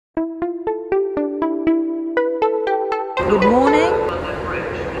Good morning.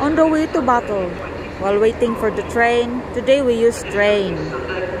 On the way to Battle. While waiting for the train, today we use train.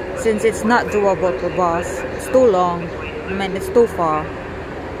 Since it's not doable for bus, it's too long. I mean, it's too far.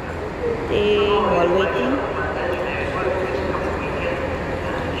 Okay, while waiting.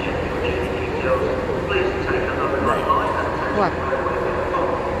 What?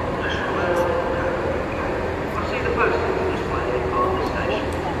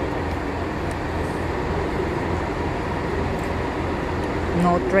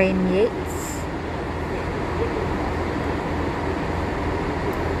 No train yet.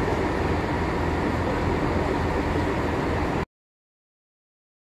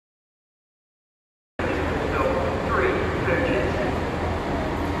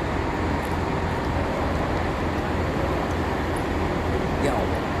 Yo,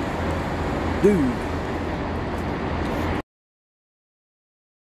 dude.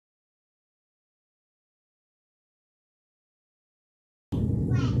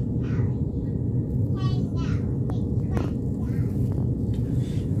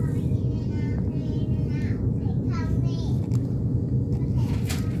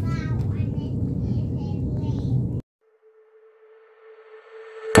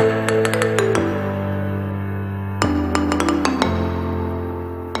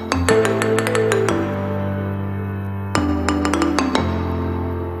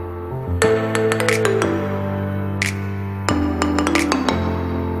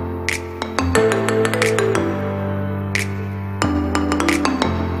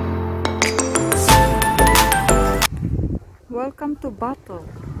 Welcome to Battle,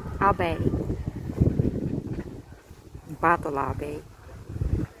 Abbey. Battle Abbey.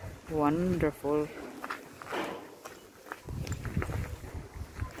 Wonderful.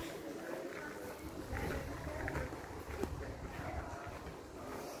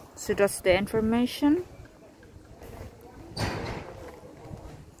 So that's the information.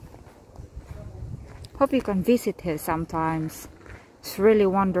 Hope you can visit here sometimes. It's really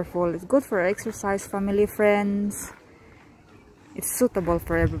wonderful. It's good for exercise, family, friends. It's suitable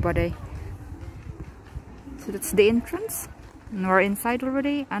for everybody. So that's the entrance. And we're inside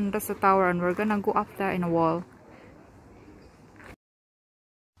already, and that's the tower, and we're gonna go up there in a wall.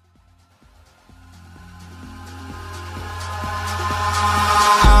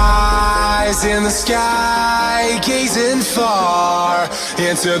 Eyes in the sky, gazing far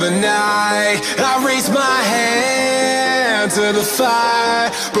into the night. I raise my hand to the fire,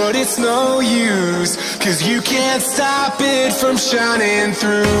 but it's no use, 'cause you can't stop it from shining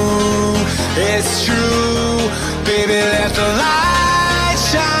through. It's true, baby, let the light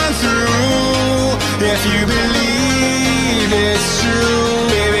shine through. If you believe it's true,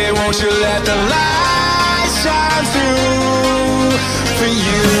 baby, won't you let the light shine through for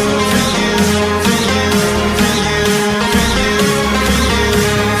you, for you, for you, for you, for you, for you,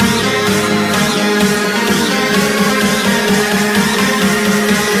 for you,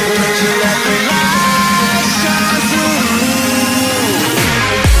 won't you let the light shine through?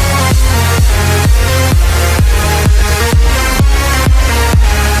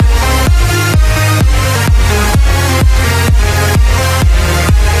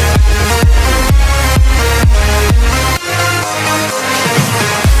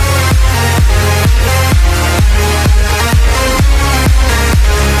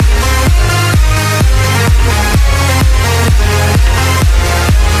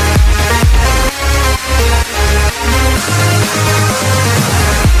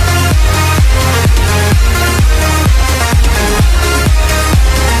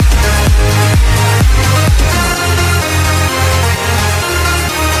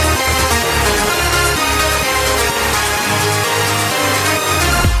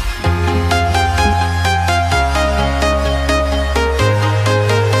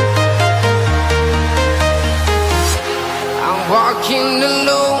 Walking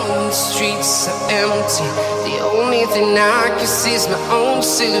alone, the streets are empty. The only thing I can see is my own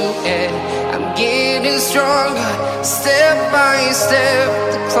silhouette. I'm getting stronger, step by step.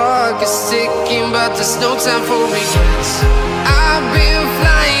 The clock is ticking, but there's no time for regrets. I've been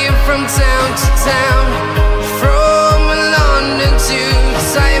flying from town to town, from London to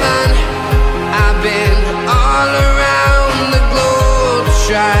Taiwan. I've been all around the globe,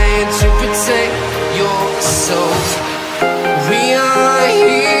 trying to protect your soul. We are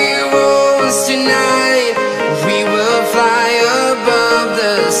heroes tonight. We will fly above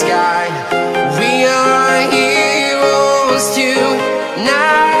the sky. We are heroes tonight.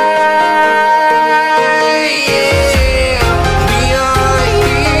 Yeah. We are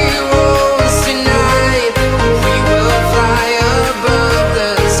heroes tonight.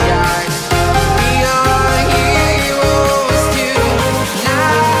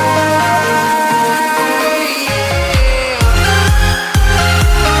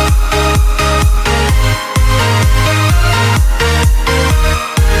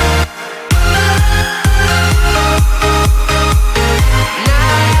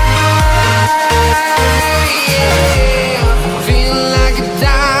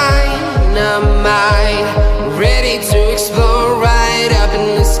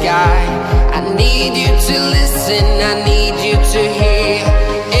 medicine I need.